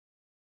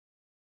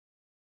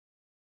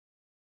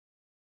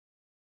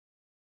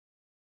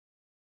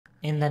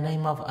In the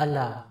name of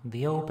Allah,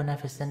 the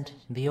All-Beneficent,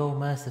 the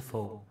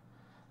All-Merciful.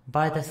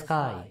 By the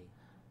sky,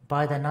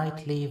 by the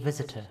nightly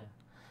visitor.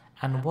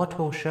 And what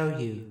will show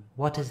you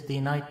what is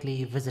the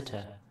nightly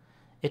visitor?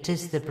 It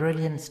is the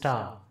brilliant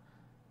star.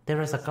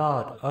 There is a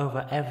God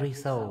over every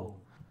soul.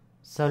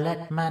 So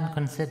let man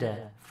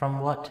consider from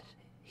what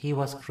he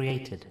was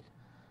created.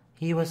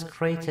 He was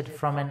created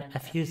from an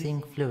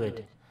effusing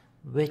fluid,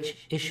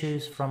 which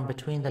issues from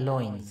between the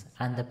loins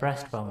and the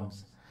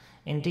breastbones.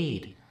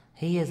 Indeed,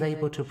 He is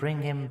able to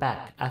bring him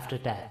back after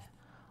death,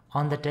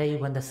 on the day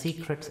when the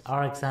secrets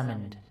are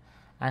examined,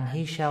 and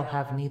he shall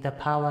have neither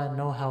power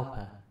nor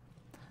helper.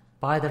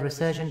 By the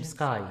resurgent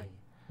sky,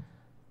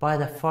 by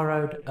the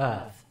furrowed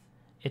earth,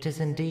 it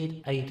is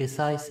indeed a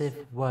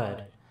decisive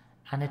word,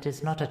 and it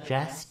is not a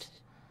jest.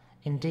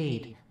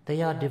 Indeed,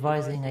 they are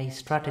devising a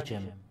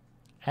stratagem,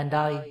 and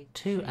I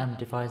too am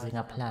devising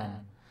a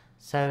plan.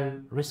 So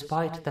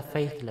respite the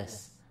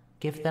faithless,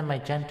 give them a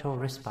gentle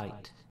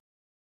respite.